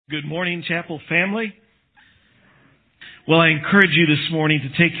Good morning, Chapel family. Well, I encourage you this morning to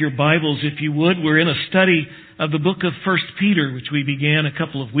take your Bibles, if you would. We're in a study of the book of 1 Peter, which we began a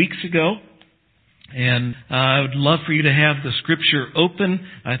couple of weeks ago. And I would love for you to have the Scripture open.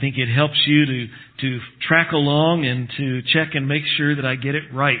 I think it helps you to track along and to check and make sure that I get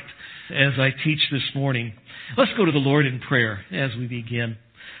it right as I teach this morning. Let's go to the Lord in prayer as we begin.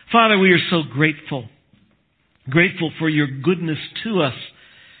 Father, we are so grateful for your goodness to us,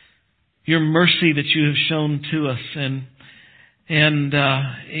 your mercy that you have shown to us, and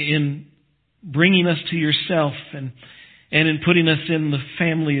in bringing us to yourself, and in putting us in the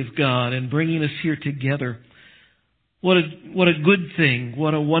family of God, and bringing us here together. What a good thing,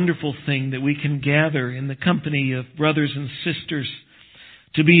 what a wonderful thing that we can gather in the company of brothers and sisters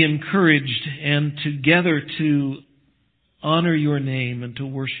to be encouraged and together to honor your name and to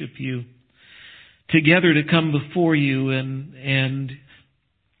worship you. Together to come before you and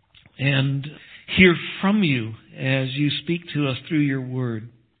hear from you as you speak to us through your word.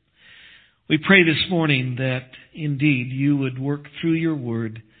 We pray this morning that indeed you would work through your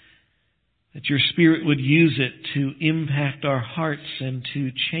word, that your Spirit would use it to impact our hearts and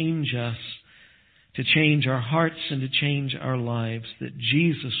to change us, to change our hearts and to change our lives, that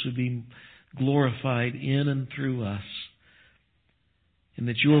Jesus would be glorified in and through us, and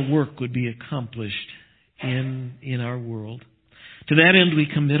that your work would be accomplished in our world. To that end, we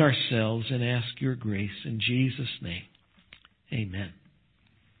commit ourselves and ask your grace in Jesus' name. Amen.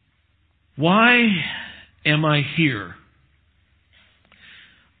 Why am I here?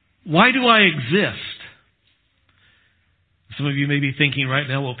 Why do I exist? Some of you may be thinking right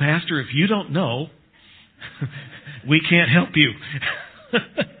now, well, Pastor, if you don't know, we can't help you.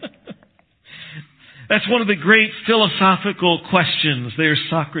 That's one of the great philosophical questions. There's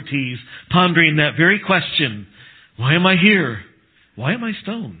Socrates pondering that very question. Why am I here? Why am I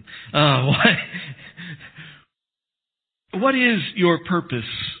stoned? What is your purpose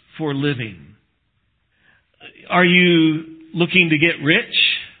for living? Are you looking to get rich?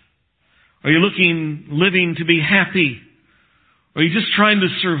 Are you living to be happy? Or are you just trying to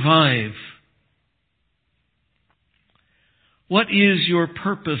survive? What is your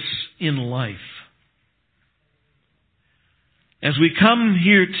purpose in life? As we come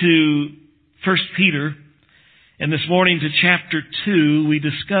here to 1 Peter, and this morning to chapter 2, we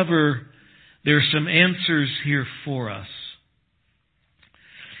discover there are some answers here for us.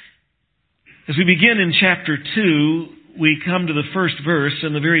 As we begin in chapter 2, we come to the first verse,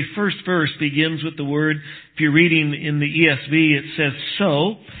 and the very first verse begins with the word, if you're reading in the ESV, it says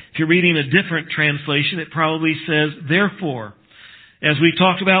so. If you're reading a different translation, it probably says therefore. As we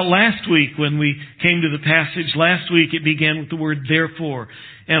talked about last week when we came to the passage, last week it began with the word therefore.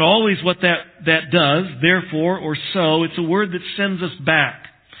 And always what that does, therefore or so, it's a word that sends us back.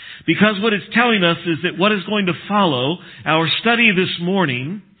 Because what it's telling us is that what is going to follow our study this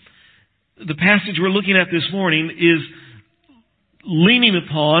morning, the passage we're looking at this morning, is leaning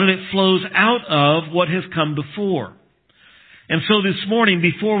upon and it flows out of what has come before. And so this morning,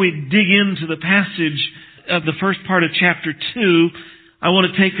 before we dig into the passage of the first part of chapter 2, I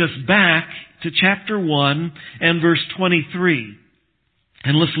want to take us back to chapter 1 and verse 23.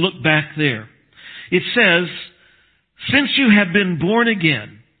 And let's look back there. It says, since you have been born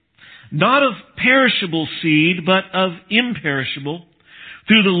again, not of perishable seed, but of imperishable,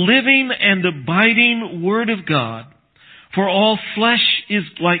 through the living and abiding Word of God, for all flesh is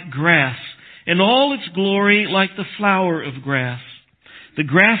like grass, and all its glory like the flower of grass. The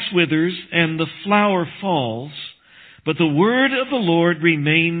grass withers and the flower falls, but the word of the Lord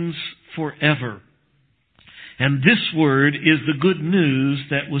remains forever. And this word is the good news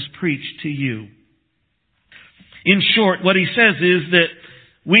that was preached to you. In short, what he says is that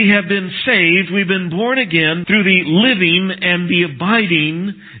we have been saved, we've been born again through the living and the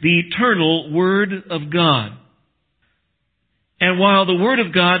abiding, the eternal Word of God. And while the Word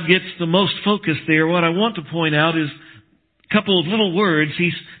of God gets the most focus there, what I want to point out is couple of little words.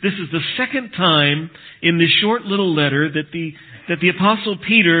 This is the second time in this short little letter that the Apostle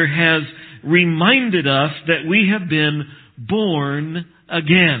Peter has reminded us that we have been born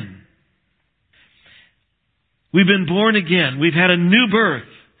again. We've been born again. We've had a new birth.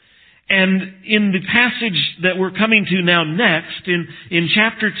 And in the passage that we're coming to now next, in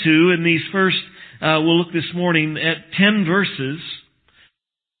chapter 2, in these first, we'll look this morning at 10 verses,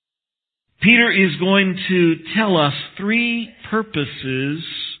 Peter is going to tell us 3 purposes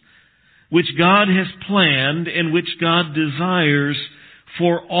which God has planned and which God desires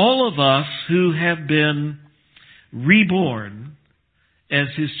for all of us who have been reborn as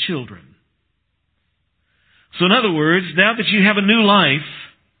His children. So in other words, now that you have a new life,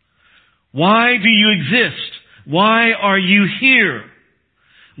 Why do you exist? Why are you here?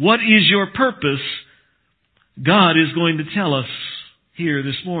 What is your purpose? God is going to tell us here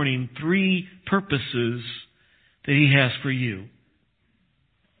this morning 3 purposes that He has for you.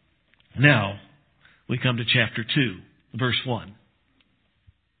 Now, we come to chapter 2, verse 1.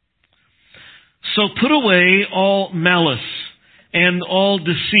 So put away all malice and all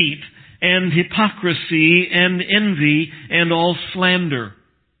deceit and hypocrisy and envy and all slander.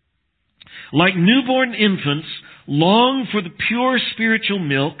 Like newborn infants, long for the pure spiritual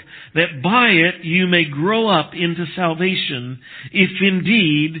milk, that by it you may grow up into salvation, if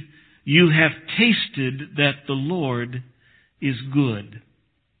indeed you have tasted that the Lord is good.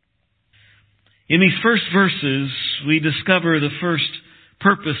 In these first verses, we discover the first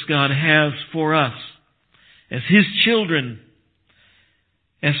purpose God has for us as His children.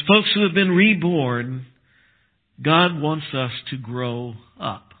 As folks who have been reborn, God wants us to grow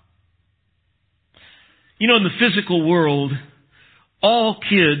up. You know, in the physical world, all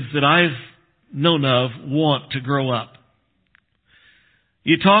kids that I've known of want to grow up.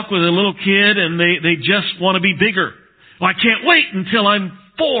 You talk with a little kid and they just want to be bigger. Well, I can't wait until I'm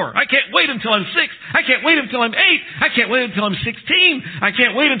 4. I can't wait until I'm 6. I can't wait until I'm 8. I can't wait until I'm 16. I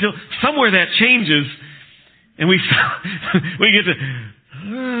can't wait until somewhere that changes. And we get to,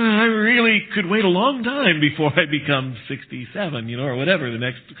 I really could wait a long time before I become 67, or whatever the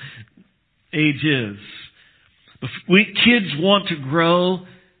next age is. Kids want to grow,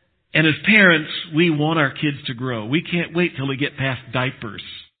 and as parents, we want our kids to grow. We can't wait till they get past diapers.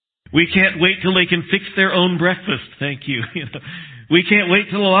 We can't wait till they can fix their own breakfast. Thank you. We can't wait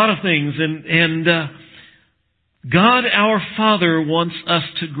till a lot of things. And God, our Father, wants us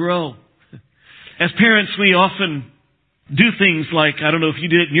to grow. As parents, we often do things like, I don't know if you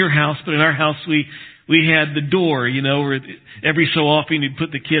did it in your house, but in our house we had the door, where every so often you'd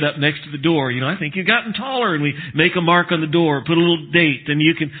put the kid up next to the door. I think you've gotten taller, and we make a mark on the door, put a little date, and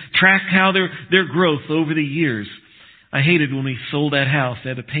you can track how their growth over the years. I hated when we sold that house. They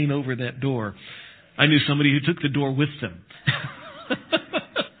had to paint over that door. I knew somebody who took the door with them.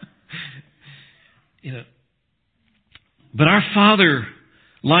 But our Father,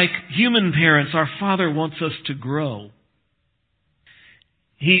 like human parents, our Father wants us to grow.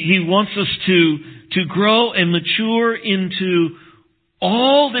 He wants us to grow and mature into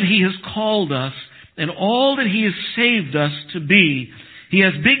all that He has called us and all that He has saved us to be. He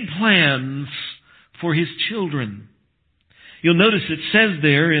has big plans for His children. You'll notice it says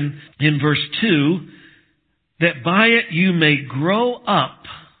there in verse 2, that by it you may grow up.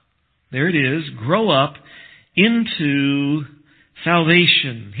 There it is, grow up into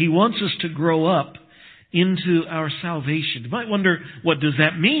salvation. He wants us to grow up into our salvation. You might wonder, what does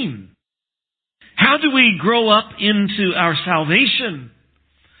that mean? How do we grow up into our salvation?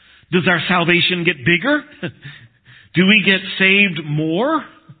 Does our salvation get bigger? Do we get saved more?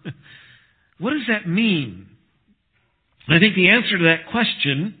 What does that mean? I think the answer to that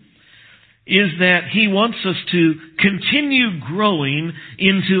question is that He wants us to continue growing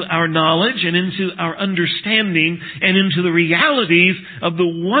into our knowledge and into our understanding and into the realities of the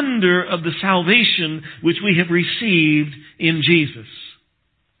wonder of the salvation which we have received in Jesus.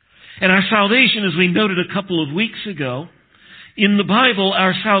 And our salvation, as we noted a couple of weeks ago, in the Bible,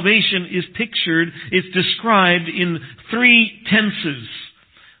 our salvation is pictured, it's described in 3 tenses.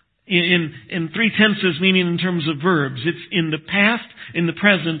 In 3 tenses, meaning in terms of verbs. It's in the past, in the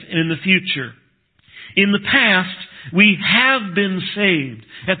present, and in the future. In the past, we have been saved.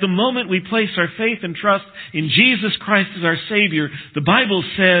 At the moment we place our faith and trust in Jesus Christ as our Savior, the Bible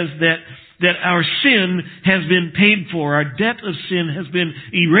says that our sin has been paid for. Our debt of sin has been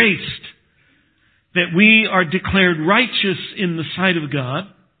erased. That we are declared righteous in the sight of God.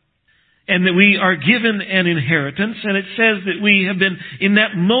 And that we are given an inheritance. And it says that we have been, in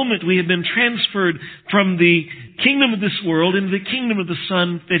that moment, we have been transferred from the kingdom of this world into the kingdom of the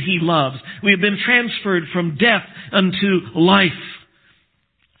Son that He loves. We have been transferred from death unto life.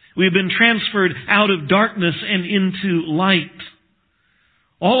 We have been transferred out of darkness and into light.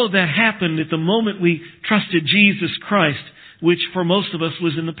 All of that happened at the moment we trusted Jesus Christ, which for most of us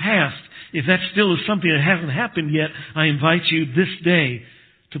was in the past. If that still is something that hasn't happened yet, I invite you this day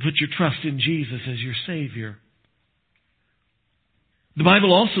to put your trust in Jesus as your Savior. The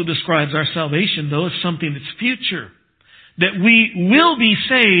Bible also describes our salvation, though, as something that's future. That we will be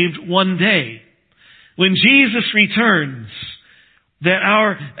saved one day. When Jesus returns,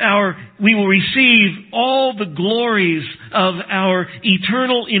 that we will receive all the glories of our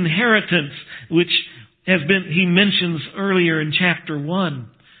eternal inheritance, which He mentions earlier in chapter 1,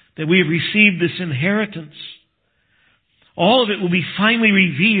 that we have received this inheritance. All of it will be finally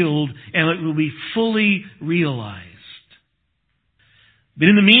revealed and it will be fully realized. But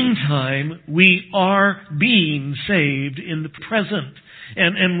in the meantime, we are being saved in the present.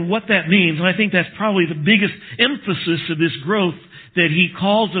 And what that means, and I think that's probably the biggest emphasis of this growth that he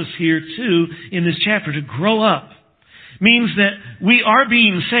calls us here to in this chapter, to grow up, means that we are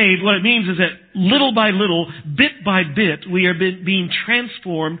being saved. What it means is that little by little, bit by bit, we are being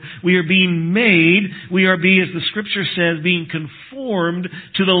transformed, we are being made, we are being, as the Scripture says, being conformed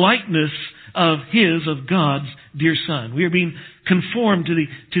to the likeness of God's dear Son. We are being conformed to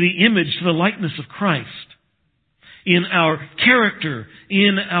the image, to the likeness of Christ in our character,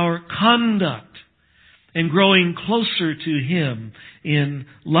 in our conduct, and growing closer to Him in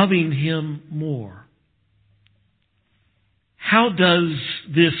loving Him more. How does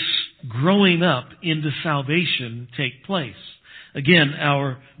this growing up into salvation take place? Again,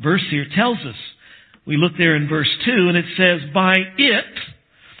 our verse here tells us. We look there in verse 2 and it says, by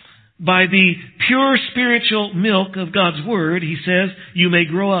the pure spiritual milk of God's Word, he says, you may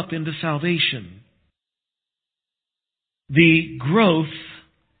grow up into salvation. The growth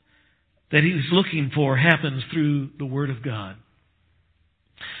that he was looking for happens through the Word of God.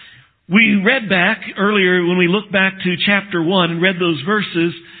 We read back earlier, when we looked back to chapter 1 and read those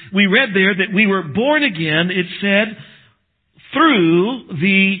verses, we read there that we were born again, it said, through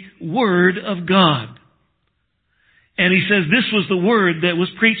the Word of God. And he says, this was the Word that was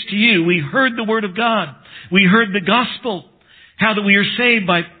preached to you. We heard the Word of God. We heard the gospel. How that we are saved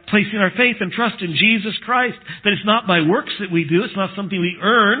by placing our faith and trust in Jesus Christ. That it's not by works that we do. It's not something we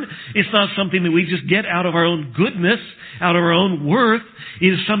earn. It's not something that we just get out of our own goodness, out of our own worth. It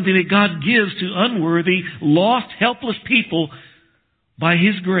is something that God gives to unworthy, lost, helpless people by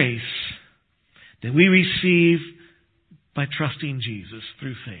His grace that we receive by trusting Jesus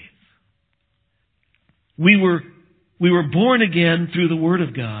through faith. We were born again through the Word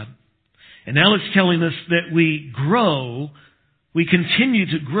of God. And now it's telling us that we continue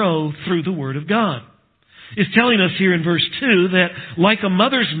to grow through the Word of God. It's telling us here in verse 2 that like a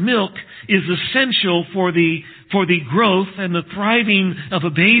mother's milk is essential for the growth and the thriving of a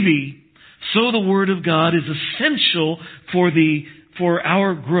baby, so the Word of God is essential for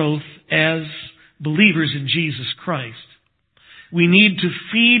our growth as believers in Jesus Christ. We need to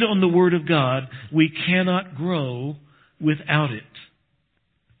feed on the Word of God. We cannot grow without it.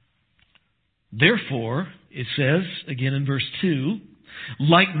 Therefore, it says, again in verse 2,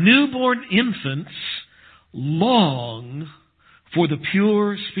 like newborn infants, long for the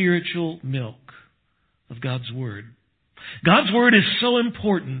pure spiritual milk of God's Word. God's Word is so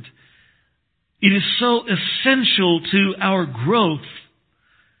important. It is so essential to our growth,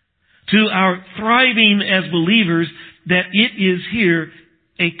 to our thriving as believers, that it is here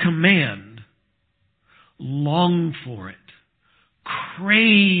a command. Long for it.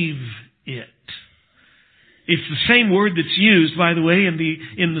 Crave it. It's the same word that's used, by the way, in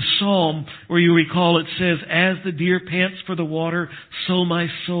the Psalm where you recall it says, as the deer pants for the water, so my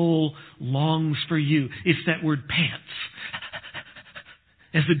soul longs for you. It's that word pants.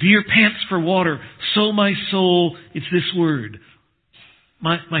 As the deer pants for water, so my soul, it's this word.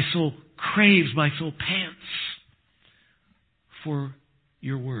 My soul craves, my soul pants for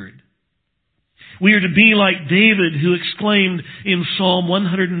your word. We are to be like David, who exclaimed in Psalm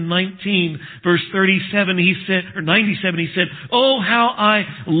 119, verse 37, he said, or 97, he said, oh, how I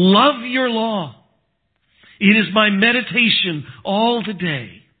love your law. It is my meditation all the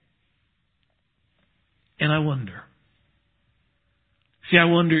day. And I wonder,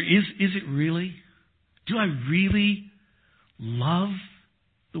 is it really? Do I really love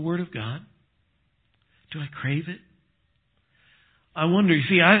the Word of God? Do I crave it? I wonder, you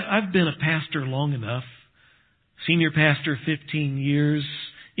see, I've been a pastor long enough, senior pastor 15 years,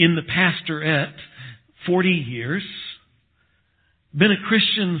 in the pastorate 40 years, been a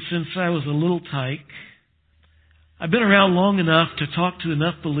Christian since I was a little tyke. I've been around long enough to talk to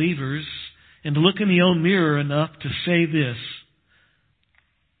enough believers and to look in the own mirror enough to say this.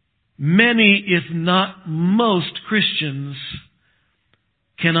 Many, if not most Christians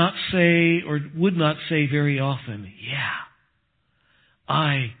cannot say or would not say very often, yeah,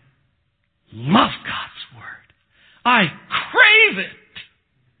 I love God's Word. I crave it.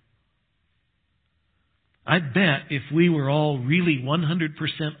 I bet if we were all really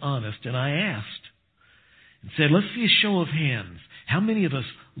 100% honest, and I asked, and said, let's see a show of hands. How many of us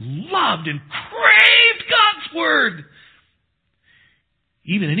loved and craved God's Word?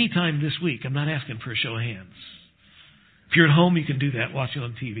 Even any time this week, I'm not asking for a show of hands. If you're at home, you can do that, watch it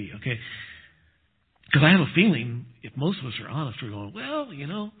on TV, okay? Because I have a feeling, if most of us are honest, we're going,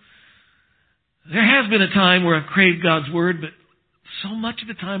 well, There has been a time where I've craved God's Word, but so much of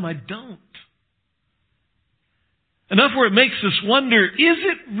the time I don't. Enough where it makes us wonder, is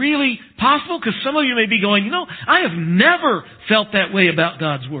it really possible? Because some of you may be going, I have never felt that way about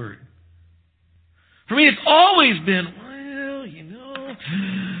God's Word. For me, it's always been,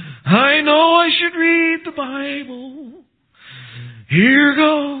 I know I should read the Bible. Here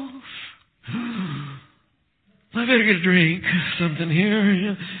goes. I better get a drink, something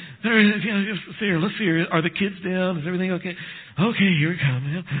here. Let's see here. Are the kids down? Is everything okay? Okay, here it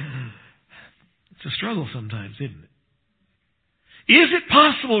comes. It's a struggle sometimes, isn't it? Is it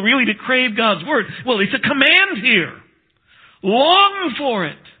possible really to crave God's Word? Well, it's a command here. Long for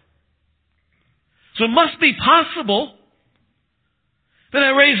it. So it must be possible. Then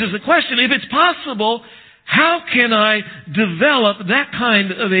that raises the question, if it's possible, how can I develop that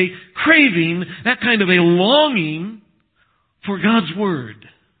kind of a craving, that kind of a longing for God's Word?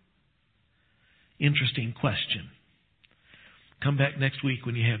 Interesting question. Come back next week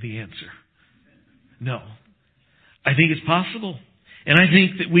when you have the answer. No. I think it's possible. And I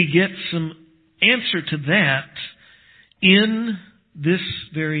think that we get some answer to that in this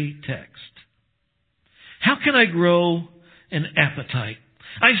very text. How can I grow an appetite?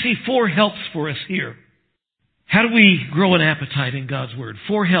 I see 4 helps for us here. How do we grow an appetite in God's Word?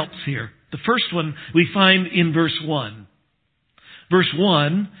 4 helps here. The first one we find in verse 1. Verse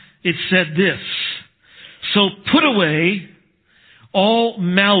 1, it said this, "So put away all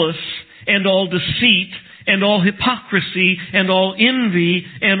malice and all deceit and all hypocrisy and all envy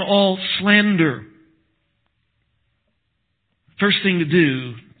and all slander." First thing to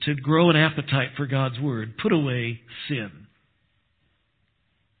do to grow an appetite for God's Word, put away sin.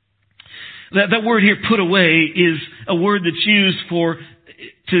 That word here, put away, is a word that's used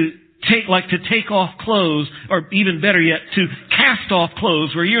to take off clothes, or even better yet, to cast off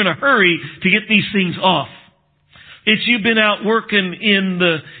clothes, where you're in a hurry to get these things off. It's you've been out working in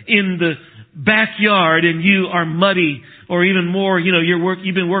the backyard and you are muddy, or even more,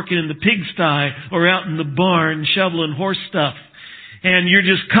 you've been working in the pigsty or out in the barn shoveling horse stuff. And you're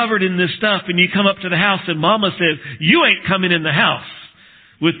just covered in this stuff, and you come up to the house and Mama says, "You ain't coming in the house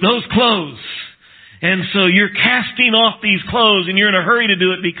with those clothes." And so you're casting off these clothes, and you're in a hurry to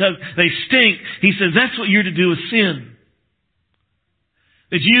do it because they stink. He says that's what you're to do with sin.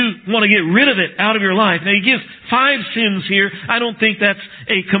 That you want to get rid of it out of your life. Now he gives 5 sins here. I don't think that's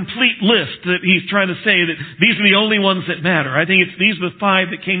a complete list that he's trying to say that these are the only ones that matter. I think these are the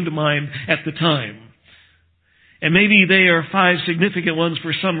 5 that came to mind at the time. And maybe they are 5 significant ones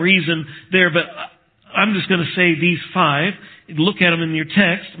for some reason there, but I'm just going to say these 5. Look at them in your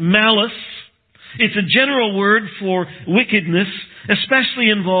text. Malice. It's a general word for wickedness, especially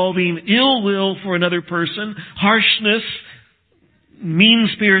involving ill will for another person, harshness,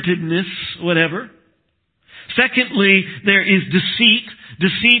 mean-spiritedness, whatever. Secondly, there is deceit.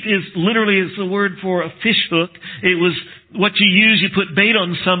 Deceit is literally the word for a fish hook. It was what you use. You put bait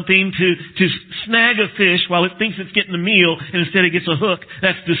on something to snag a fish while it thinks it's getting a meal, and instead it gets a hook.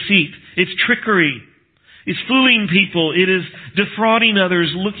 That's deceit. It's trickery. It's fooling people. It is defrauding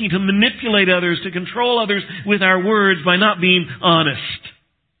others, looking to manipulate others, to control others with our words by not being honest.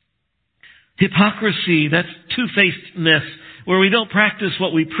 Hypocrisy, that's two-facedness, where we don't practice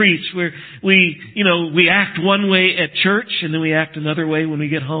what we preach, where we act one way at church and then we act another way when we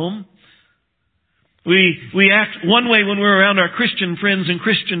get home. We act one way when we're around our Christian friends and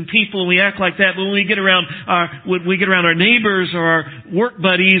Christian people, and we act like that. But when we get around our neighbors or our work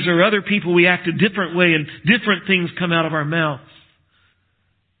buddies or other people, we act a different way, and different things come out of our mouth.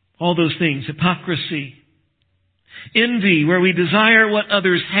 All those things. Hypocrisy. Envy, where we desire what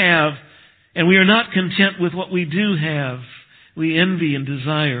others have, and we are not content with what we do have. We envy and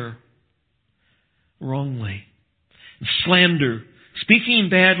desire wrongly. And slander. Speaking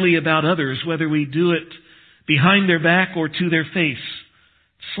badly about others, whether we do it behind their back or to their face.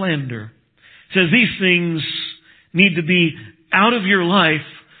 Slander. It says these things need to be out of your life,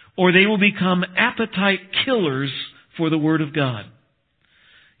 or they will become appetite killers for the Word of God.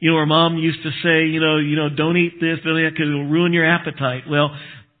 Our mom used to say, don't eat this, because it'll ruin your appetite. Well,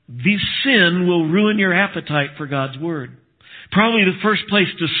 this sin will ruin your appetite for God's Word. Probably the first place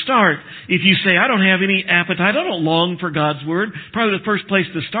to start, if you say, I don't have any appetite, I don't long for God's Word, probably the first place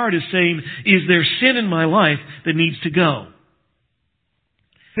to start is saying, is there sin in my life that needs to go?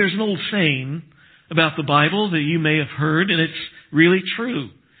 There's an old saying about the Bible that you may have heard, and it's really true.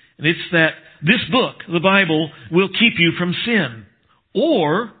 And it's that this book, the Bible, will keep you from sin.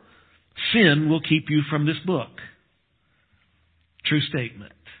 Or sin will keep you from this book. True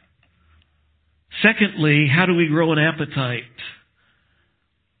statement. Secondly, how do we grow an appetite?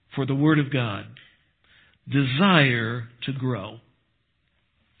 for the Word of God. Desire to grow.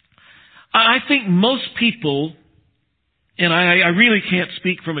 I think most people, and I really can't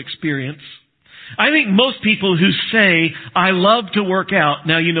speak from experience, I think most people who say, I love to work out,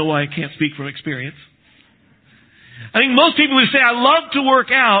 now you know why I can't speak from experience. I think most people who say, I love to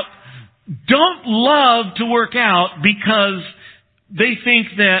work out, don't love to work out because they think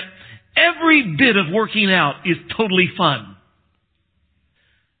that every bit of working out is totally fun.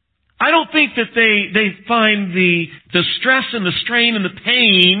 I don't think that they find the stress and the strain and the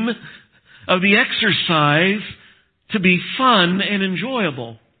pain of the exercise to be fun and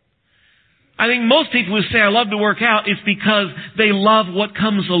enjoyable. I think most people who say, I love to work out, it's because they love what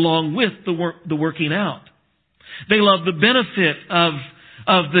comes along with the working out. They love the benefit of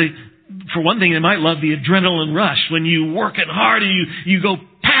for one thing, they might love the adrenaline rush when you working hard and you go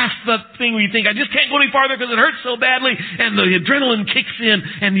past the thing where you think, I just can't go any farther because it hurts so badly, and the adrenaline kicks in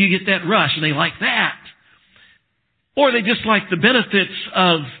and you get that rush, and they like that. Or they just like the benefits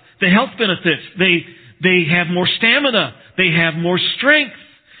of the health benefits. They have more stamina. They have more strength.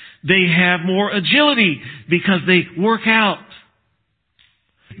 They have more agility because they work out.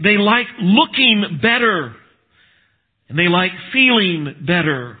 They like looking better. And they like feeling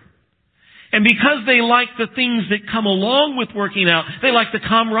better. And because they like the things that come along with working out, they like the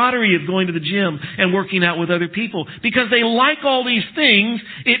camaraderie of going to the gym and working out with other people. Because they like all these things,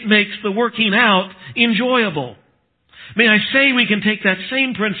 it makes the working out enjoyable. May I say we can take that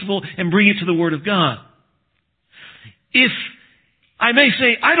same principle and bring it to the Word of God. If I may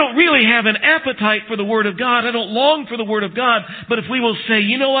say, I don't really have an appetite for the Word of God. I don't long for the Word of God. But if we will say,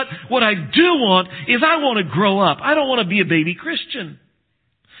 you know what I do want is I want to grow up. I don't want to be a baby Christian.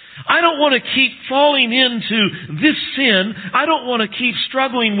 I don't want to keep falling into this sin. I don't want to keep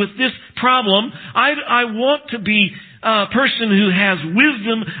struggling with this problem. I want to be a person who has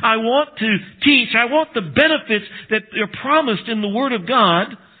wisdom. I want to teach. I want the benefits that are promised in the Word of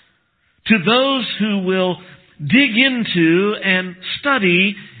God to those who will dig into and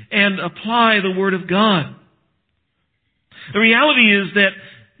study and apply the Word of God. The reality is that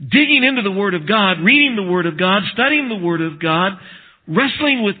digging into the Word of God, reading the Word of God, studying the Word of God,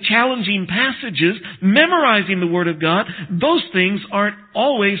 wrestling with challenging passages, memorizing the Word of God, those things aren't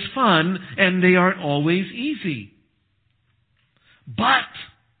always fun and they aren't always easy. But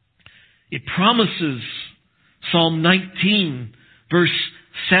it promises, Psalm 19, verse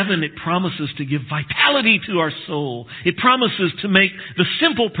 7, it promises to give vitality to our soul. It promises to make the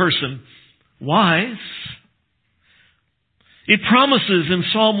simple person wise. It promises in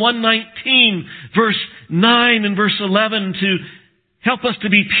Psalm 119, verse 9 and verse 11 to help us to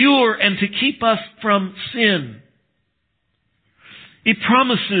be pure and to keep us from sin. It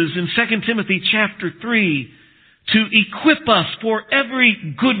promises in 2 Timothy chapter 3 to equip us for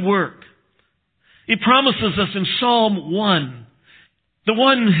every good work. It promises us in Psalm 1, the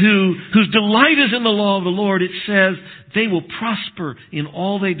one whose delight is in the law of the Lord, it says they will prosper in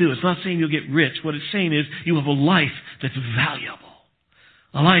all they do. It's not saying you'll get rich. What it's saying is you have a life that's valuable,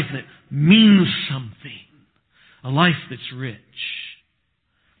 a life that means something, a life that's rich.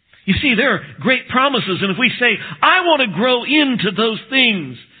 You see, there are great promises, and if we say, I want to grow into those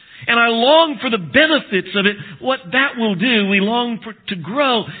things, and I long for the benefits of it, what that will do, we long to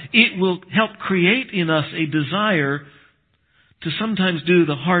grow, it will help create in us a desire to sometimes do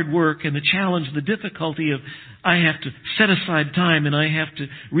the hard work and the challenge, the difficulty of, I have to set aside time and I have to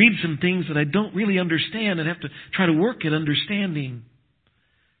read some things that I don't really understand and have to try to work at understanding.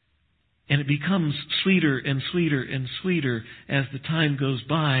 And it becomes sweeter and sweeter and sweeter as the time goes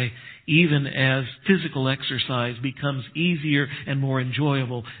by, even as physical exercise becomes easier and more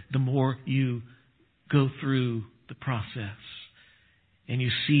enjoyable the more you go through the process and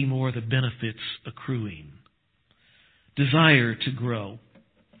you see more of the benefits accruing. Desire to grow.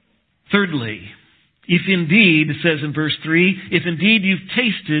 Thirdly, if indeed, it says in verse 3, if indeed you've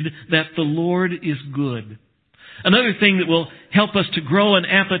tasted that the Lord is good. Another thing that will help us to grow an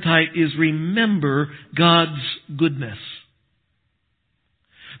appetite is remember God's goodness.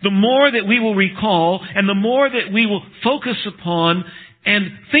 The more that we will recall and the more that we will focus upon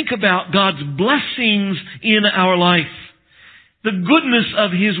and think about God's blessings in our life, the goodness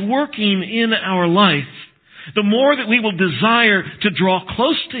of His working in our life, the more that we will desire to draw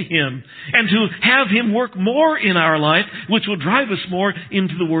close to Him and to have Him work more in our life, which will drive us more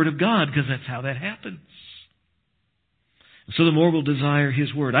into the Word of God, because that's how that happens. So the more we'll desire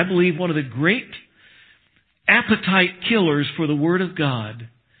His Word. I believe one of the great appetite killers for the Word of God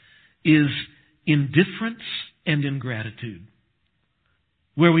is indifference and ingratitude.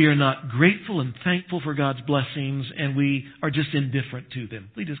 where we are not grateful and thankful for God's blessings and we are just indifferent to them.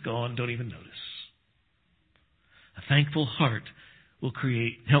 We just go on and don't even notice. A thankful heart will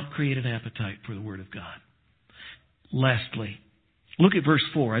help create an appetite for the Word of God. Lastly, look at verse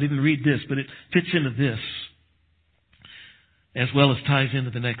 4. I didn't read this, but it fits into this as well as ties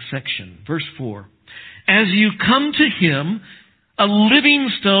into the next section. Verse 4. As you come to Him, a living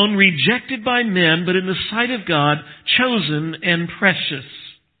stone rejected by men, but in the sight of God, chosen and precious.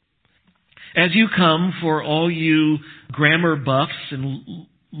 As you come, for all you grammar buffs and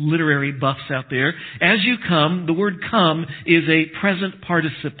literary buffs out there, as you come, the word come is a present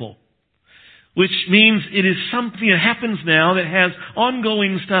participle, which means it is something that happens now that has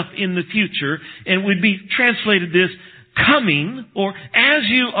ongoing stuff in the future, and would be translated this coming, or as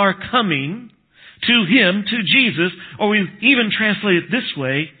you are coming to Him, to Jesus, or we even translate it this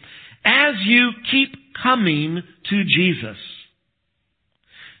way, as you keep coming to Jesus.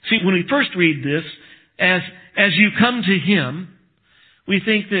 See, when we first read this, as you come to Him, we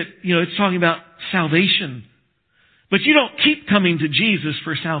think that, it's talking about salvation. But you don't keep coming to Jesus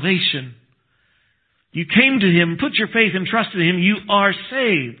for salvation. You came to Him, put your faith and trust in Him, you are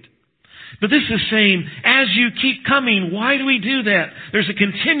saved. But this is saying, as you keep coming, why do we do that? There's a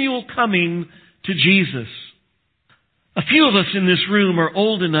continual coming to Jesus. A few of us in this room are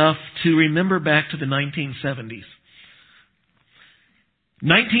old enough to remember back to the 1970s.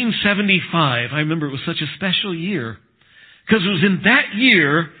 1975, I remember it was such a special year, because it was in that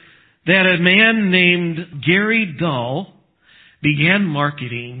year that a man named Gary Dahl began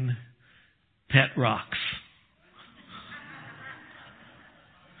marketing pet rocks.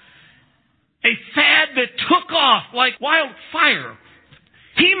 A fad that took off like wildfire.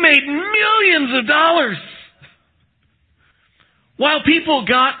 He made millions of dollars while people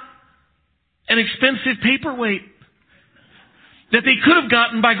got an expensive paperweight that they could have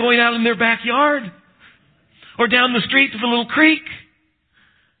gotten by going out in their backyard or down the street to the little creek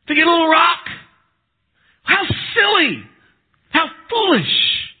to get a little rock. How silly! How foolish!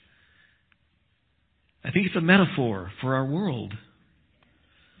 I think it's a metaphor for our world.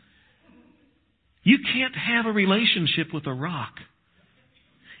 You can't have a relationship with a rock.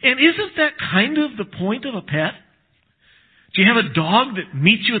 And isn't that kind of the point of a pet? Do you have a dog that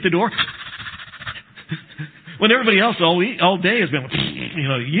meets you at the door? When everybody else all day has been,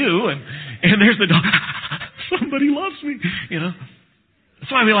 you, and there's the dog. Somebody loves me,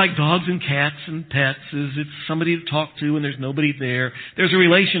 That's why we like dogs and cats and pets, is it's somebody to talk to and there's nobody there. There's a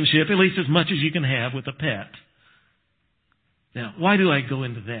relationship, at least as much as you can have with a pet. Now, why do I go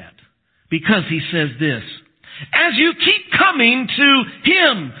into that? Because he says this, as you keep coming to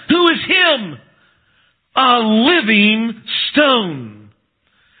Him, who is Him? A living stone.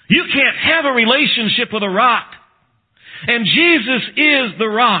 You can't have a relationship with a rock. And Jesus is the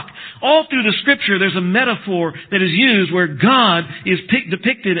rock. All through the Scripture, there's a metaphor that is used where God is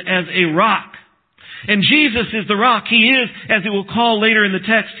depicted as a rock. And Jesus is the rock. He is, as it will call later in the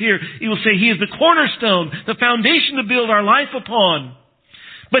text here, he will say He is the cornerstone, the foundation to build our life upon.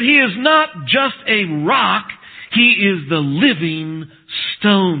 But He is not just a rock, He is the living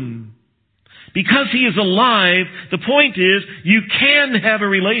stone. Because He is alive, the point is, you can have a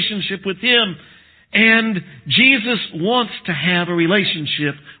relationship with Him. And Jesus wants to have a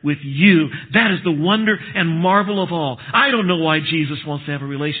relationship with you. That is the wonder and marvel of all. I don't know why Jesus wants to have a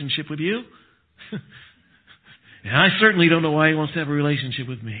relationship with you. And I certainly don't know why He wants to have a relationship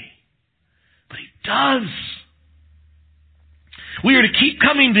with me. But He does. We are to keep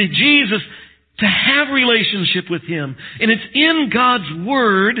coming to Jesus to have a relationship with Him. And it's in God's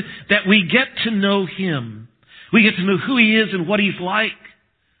Word that we get to know Him. We get to know who He is and what He's like.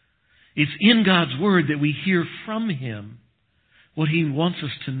 It's in God's Word that we hear from Him what He wants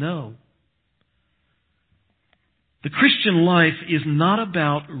us to know. The Christian life is not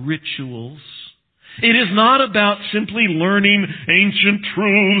about rituals. It is not about simply learning ancient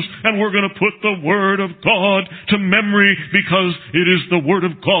truths and we're going to put the Word of God to memory because it is the Word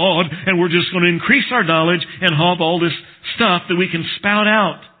of God and we're just going to increase our knowledge and have all this stuff that we can spout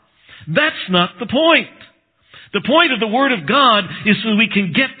out. That's not the point. The point of the Word of God is so we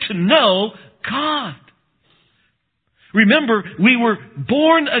can get to know God. Remember, we were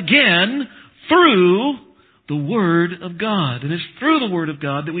born again through the Word of God. And it's through the Word of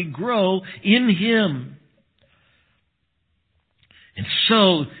God that we grow in Him. And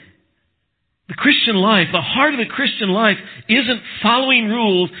so, the Christian life, the heart of the Christian life isn't following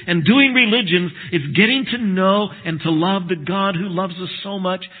rules and doing religions. It's getting to know and to love the God who loves us so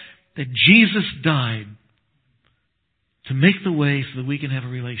much that Jesus died to make the way so that we can have a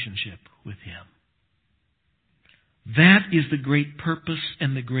relationship with Him. That is the great purpose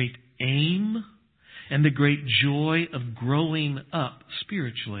and the great aim and the great joy of growing up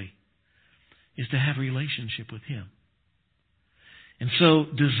spiritually, is to have a relationship with Him. And so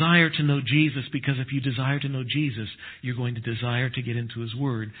desire to know Jesus, because if you desire to know Jesus, you're going to desire to get into His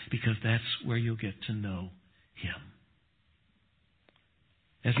Word, because that's where you'll get to know Him.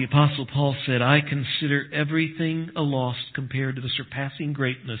 As the Apostle Paul said, I consider everything a loss compared to the surpassing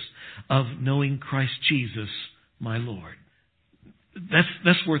greatness of knowing Christ Jesus, my Lord.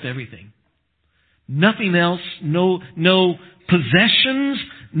 That's worth everything. Nothing else, no possessions,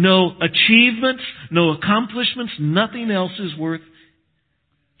 no achievements, no accomplishments, nothing else is worth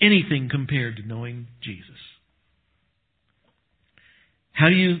anything compared to knowing Jesus. How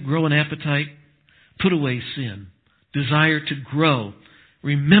do you grow an appetite? Put away sin. Desire to grow.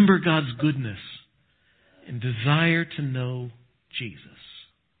 Remember God's goodness. And desire to know Jesus.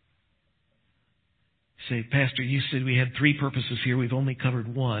 Say, Pastor, you said we had 3 purposes here. We've only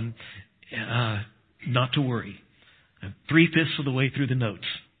covered 1. Not to worry. I'm 3/5 of the way through the notes.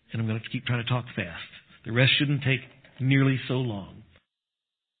 And I'm going to keep trying to talk fast. The rest shouldn't take nearly so long.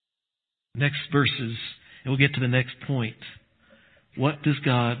 Next verses, and we'll get to the next point. What does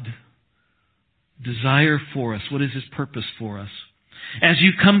God desire for us? What is His purpose for us? As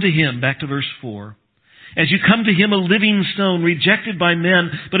you come to Him, back to verse 4, as you come to Him, a living stone, rejected by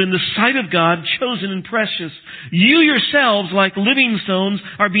men, but in the sight of God, chosen and precious, you yourselves, like living stones,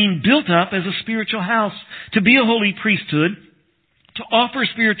 are being built up as a spiritual house, to be a holy priesthood, to offer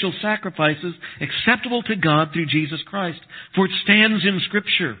spiritual sacrifices acceptable to God through Jesus Christ. For it stands in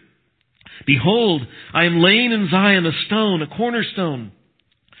Scripture, behold, I am laying in Zion a stone, a cornerstone,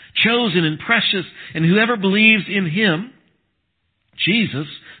 chosen and precious, and whoever believes in Him, Jesus,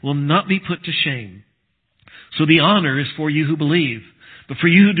 will not be put to shame. So the honor is for you who believe. But for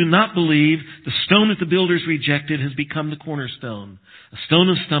you who do not believe, the stone that the builders rejected has become the cornerstone, a stone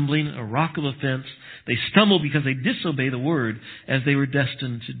of stumbling, a rock of offense. They stumble because they disobey the word, as they were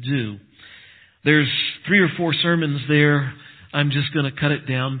destined to do. There's 3 or 4 sermons there. I'm just going to cut it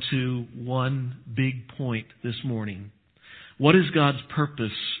down to one big point this morning. What is God's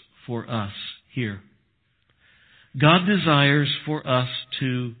purpose for us here? God desires for us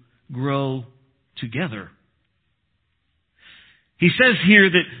to grow together. He says here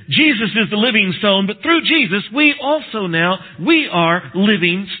that Jesus is the living stone, but through Jesus, we are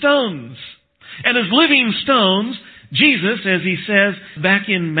living stones. And as living stones, Jesus, as He says back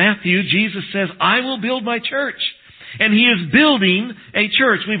in Matthew, Jesus says, I will build my church. And He is building a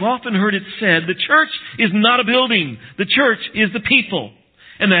church. We've often heard it said, the church is not a building. The church is the people.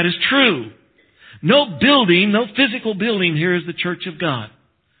 And that is true. No building, no physical building here is the church of God.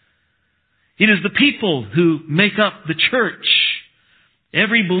 It is the people who make up the church.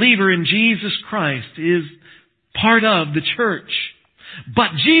 Every believer in Jesus Christ is part of the church. But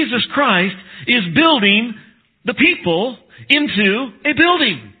Jesus Christ is building the people into a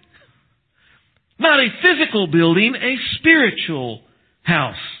building. Not a physical building, a spiritual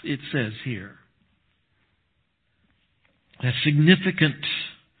house, it says here. That's significant.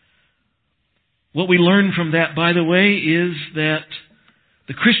 What we learn from that, by the way, is that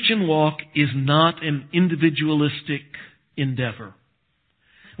the Christian walk is not an individualistic endeavor.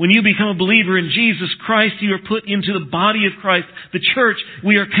 When you become a believer in Jesus Christ, you are put into the body of Christ, the church.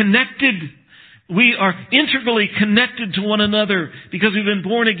 We are connected. We are integrally connected to one another because we've been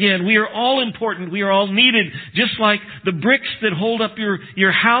born again. We are all important. We are all needed. Just like the bricks that hold up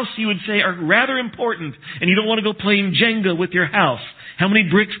your house, you would say, are rather important. And you don't want to go playing Jenga with your house. How many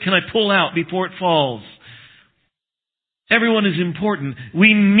bricks can I pull out before it falls? Everyone is important.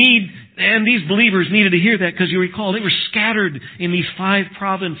 And these believers needed to hear that, because you recall they were scattered in these 5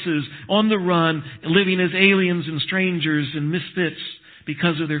 provinces, on the run, living as aliens and strangers and misfits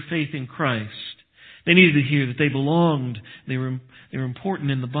because of their faith in Christ. They needed to hear that they belonged. They were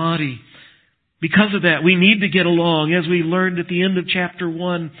important in the body. Because of that, we need to get along. As we learned at the end of chapter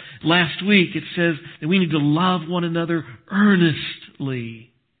 1 last week, it says that we need to love one another earnestly.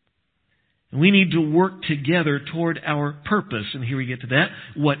 And we need to work together toward our purpose. And here we get to that.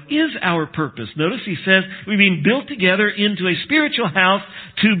 What is our purpose? Notice he says we've been built together into a spiritual house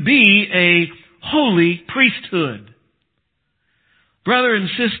to be a holy priesthood. Brother and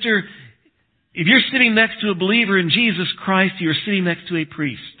sister, if you're sitting next to a believer in Jesus Christ, you're sitting next to a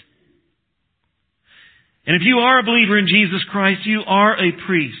priest. And if you are a believer in Jesus Christ, you are a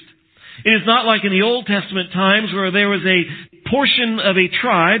priest. It is not like in the Old Testament times where there was a portion of a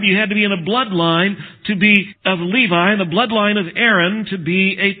tribe. You had to be in a bloodline to be of Levi, and the bloodline of Aaron to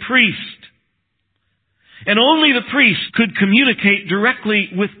be a priest. And only the priest could communicate directly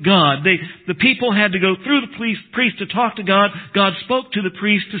with God. The people had to go through the priest to talk to God. God spoke to the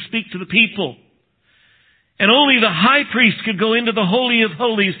priest to speak to the people. And only the high priest could go into the Holy of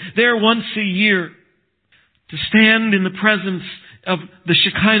Holies there once a year to stand in the presence of the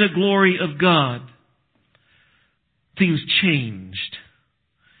Shekinah glory of God. Things changed.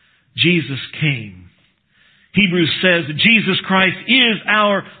 Jesus came. Hebrews says that Jesus Christ is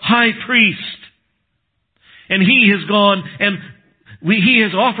our high priest. And He has gone and He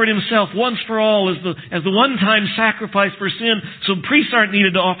has offered Himself once for all as the one-time sacrifice for sin. So priests aren't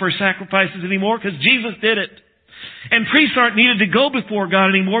needed to offer sacrifices anymore because Jesus did it. And priests aren't needed to go before God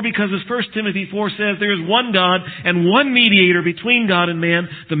anymore because as 1 Timothy 4 says, there is one God and one mediator between God and man,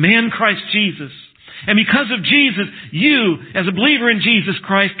 the man Christ Jesus. And because of Jesus, you, as a believer in Jesus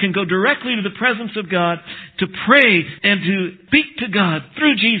Christ, can go directly to the presence of God to pray and to speak to God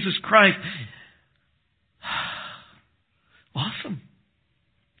through Jesus Christ. Awesome.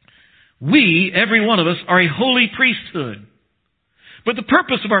 We, every one of us, are a holy priesthood. But the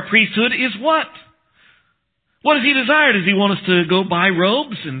purpose of our priesthood is what? What does He desire? Does He want us to go buy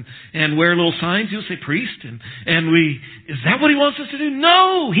robes and wear little signs? He'll say priest. Is that what He wants us to do?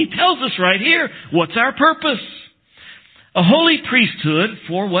 No! He tells us right here. What's our purpose? A holy priesthood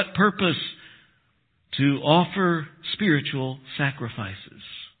for what purpose? To offer spiritual sacrifices.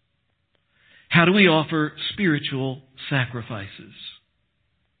 How do we offer spiritual sacrifices?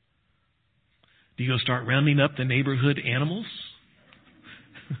 Do you go start rounding up the neighborhood animals?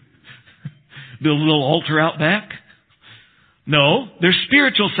 Build a little altar out back? No, they're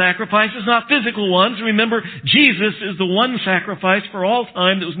spiritual sacrifices, not physical ones. Remember, Jesus is the one sacrifice for all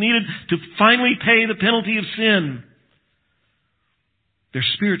time that was needed to finally pay the penalty of sin. They're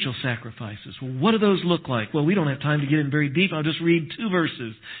spiritual sacrifices. Well, what do those look like? Well, we don't have time to get in very deep. I'll just read two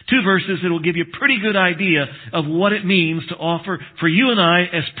verses. Two verses that will give you a pretty good idea of what it means to offer, for you and I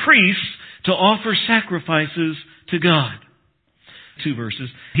as priests, to offer sacrifices to God. Two verses.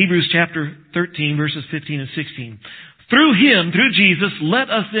 Hebrews chapter 13, verses 15 and 16. Through Him, through Jesus, let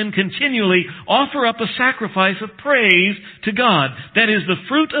us then continually offer up a sacrifice of praise to God. That is the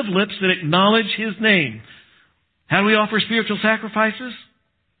fruit of lips that acknowledge His name. How do we offer spiritual sacrifices?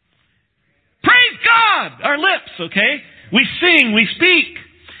 Praise God! Our lips, okay? We sing, we speak.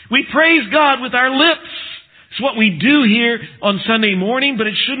 We praise God with our lips. It's what we do here on Sunday morning, but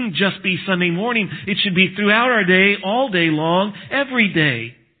it shouldn't just be Sunday morning. It should be throughout our day, all day long, every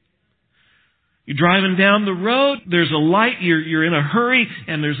day. You're driving down the road, there's a light, you're in a hurry,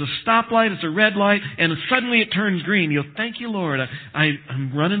 and there's a stoplight, it's a red light, and suddenly it turns green. You'll, thank you, Lord,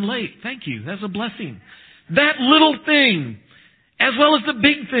 I'm running late. Thank you, that's a blessing. That little thing, as well as the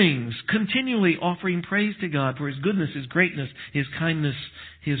big things, continually offering praise to God for His goodness, His greatness, His kindness,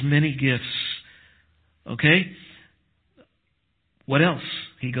 His many gifts. Okay? What else?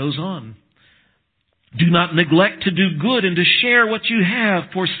 He goes on. Do not neglect to do good and to share what you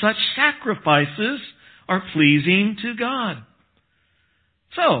have, for such sacrifices are pleasing to God.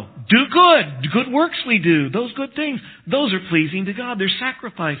 So, do good. Good works we do. Those good things, those are pleasing to God. They're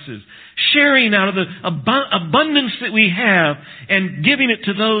sacrifices. Sharing out of the abundance that we have and giving it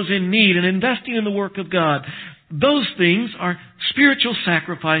to those in need and investing in the work of God. Those things are spiritual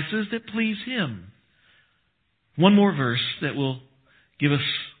sacrifices that please Him. One more verse that will give us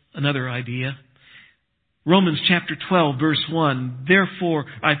another idea. Romans chapter 12, verse 1. Therefore,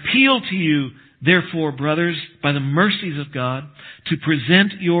 I appeal to you, therefore, brothers, by the mercies of God, to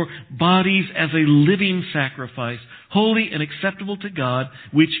present your bodies as a living sacrifice, holy and acceptable to God,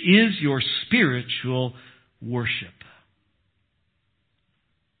 which is your spiritual worship.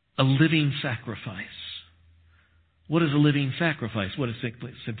 A living sacrifice. What is a living sacrifice? What it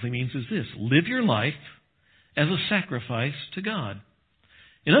simply means is this. Live your life as a sacrifice to God.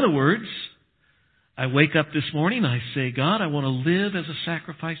 In other words, I wake up this morning, I say, God, I want to live as a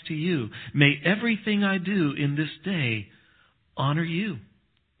sacrifice to you. May everything I do in this day honor you.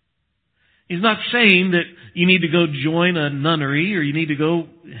 He's not saying that you need to go join a nunnery or you need to go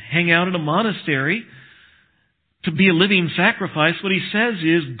hang out in a monastery to be a living sacrifice. What he says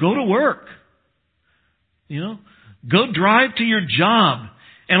is, go to work. Go drive to your job.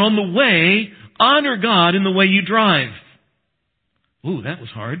 And on the way, honor God in the way you drive. Ooh, that was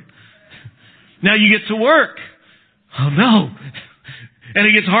hard. Now you get to work. Oh no. And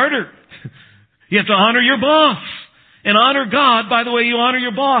it gets harder. You have to honor your boss. And honor God by the way you honor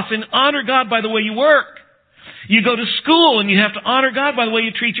your boss. And honor God by the way you work. You go to school and you have to honor God by the way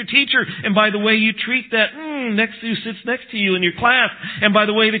you treat your teacher. And by the way you treat that who sits next to you in your class. And by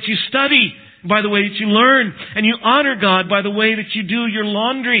the way that you study. By the way that you learn. And you honor God by the way that you do your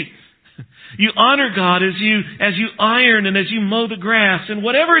laundry. You honor God as you iron and as you mow the grass. And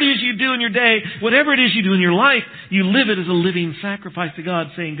whatever it is you do in your day, whatever it is you do in your life, you live it as a living sacrifice to God,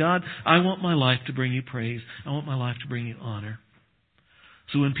 saying, God, I want my life to bring you praise. I want my life to bring you honor.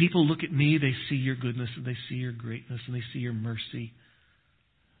 So when people look at me, they see your goodness and they see your greatness and they see your mercy.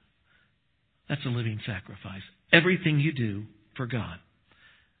 That's a living sacrifice. Everything you do for God.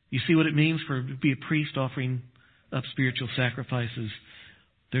 You see what it means to be a priest offering up spiritual sacrifices.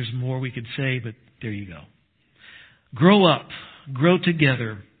 There's more we could say, but there you go. Grow up. Grow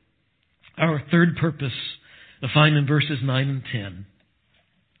together. Our third purpose, found in verses 9 and 10.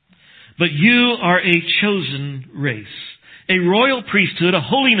 But you are a chosen race, a royal priesthood, a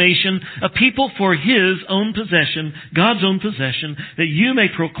holy nation, a people for His own possession, God's own possession, that you may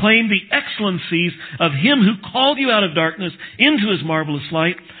proclaim the excellencies of Him who called you out of darkness into His marvelous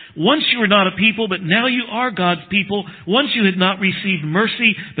light. Once you were not a people, but now you are God's people. Once you had not received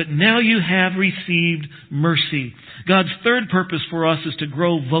mercy, but now you have received mercy. God's third purpose for us is to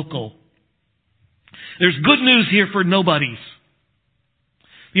grow vocal. There's good news here for nobodies.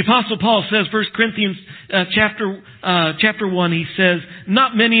 The Apostle Paul says, 1 Corinthians chapter 1, he says,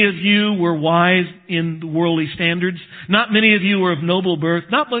 not many of you were wise in the worldly standards. Not many of you were of noble birth.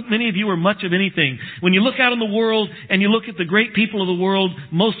 Not many of you were much of anything. When you look out in the world and you look at the great people of the world,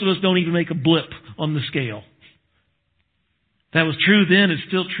 most of us don't even make a blip on the scale. That was true then, it's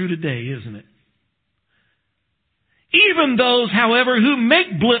still true today, isn't it? Even those, however, who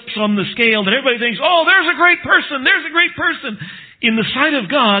make blips on the scale that everybody thinks, oh, there's a great person, there's a great person. In the sight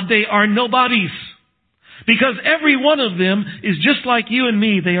of God, they are nobodies. Because every one of them is just like you and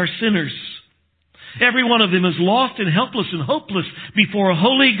me. They are sinners. Every one of them is lost and helpless and hopeless before a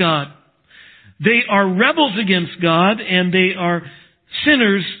holy God. They are rebels against God, and they are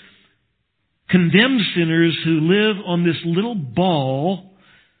sinners, condemned sinners who live on this little ball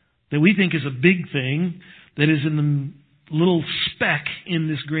that we think is a big thing, that is in the little speck in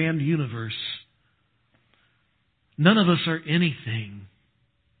this grand universe. None of us are anything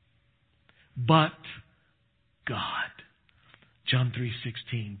but God. John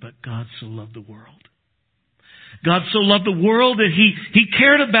 3:16, but God so loved the world. God so loved the world that He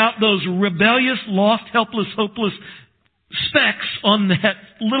cared about those rebellious, lost, helpless, hopeless specks on that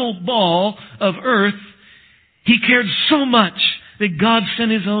little ball of earth. He cared so much that God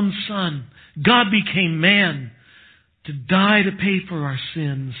sent His own Son. God became man to die to pay for our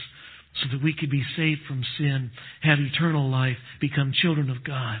sins so that we could be saved from sin, have eternal life, become children of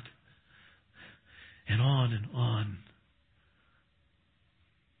God. And on and on.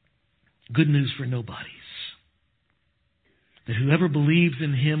 Good news for nobodies. That whoever believes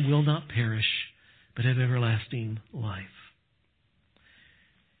in Him will not perish, but have everlasting life.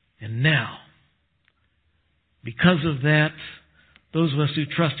 And now, because of that, those of us who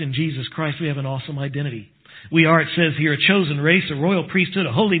trust in Jesus Christ, we have an awesome identity. We are, it says here, a chosen race, a royal priesthood,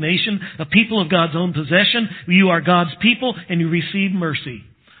 a holy nation, a people of God's own possession. You are God's people, and you receive mercy.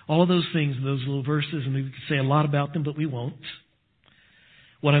 All of those things in those little verses, and we could say a lot about them, but we won't.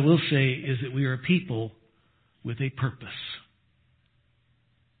 What I will say is that we are a people with a purpose.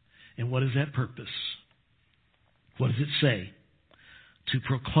 And what is that purpose? What does it say? To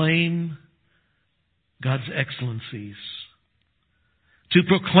proclaim God's excellencies. To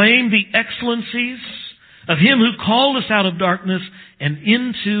proclaim the excellencies of Him who called us out of darkness and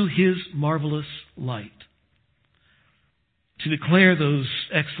into His marvelous light. To declare those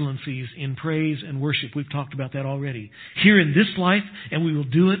excellencies in praise and worship. We've talked about that already. Here in this life, and we will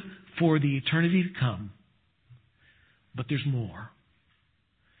do it for the eternity to come. But there's more.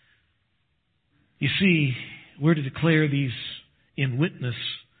 You see, we're to declare these in witness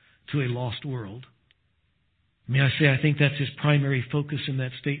to a lost world. May I say, I think that's His primary focus in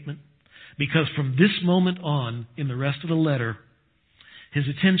that statement. Because from this moment on, in the rest of the letter, His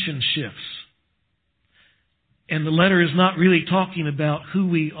attention shifts. And the letter is not really talking about who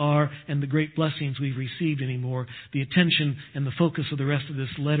we are and the great blessings we've received anymore. The attention and the focus of the rest of this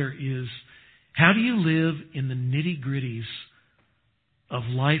letter is, how do you live in the nitty-gritties of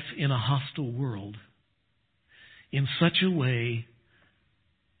life in a hostile world in such a way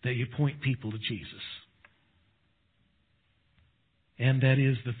that you point people to Jesus? And that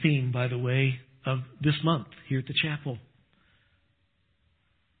is the theme, by the way, of this month here at the chapel.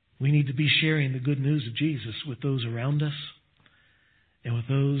 We need to be sharing the good news of Jesus with those around us and with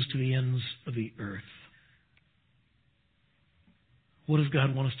those to the ends of the earth. What does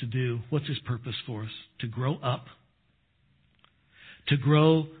God want us to do? What's His purpose for us? To grow up. To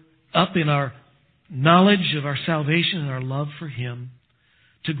grow up in our knowledge of our salvation and our love for Him.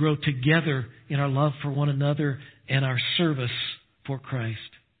 To grow together in our love for one another and our service for Christ.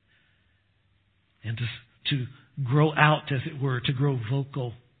 and to grow out, as it were, to grow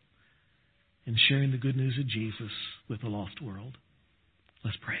vocal in sharing the good news of Jesus with the lost world.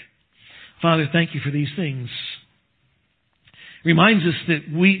 Let's pray. Father, thank you for these things. Reminds us that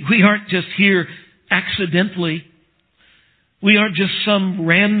we aren't just here accidentally. We aren't just some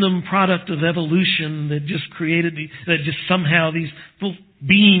random product of evolution that just that just somehow these little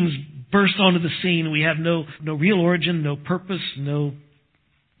beings burst onto the scene. We have no real origin, no purpose, no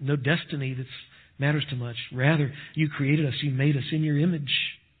destiny that matters too much. Rather, you created us. You made us in your image.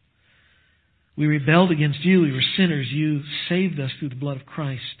 We rebelled against you. We were sinners. You saved us through the blood of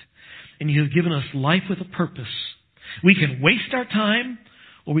Christ. And you have given us life with a purpose. We can waste our time,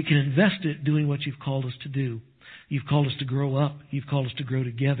 or we can invest it doing what you've called us to do. You've called us to grow up. You've called us to grow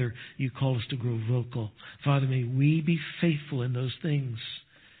together. You've called us to grow vocal. Father, may we be faithful in those things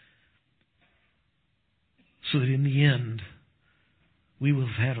so that in the end, we will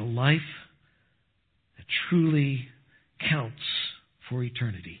have had a life that truly counts for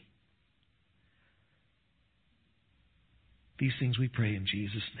eternity. These things we pray in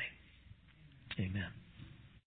Jesus' name. Amen.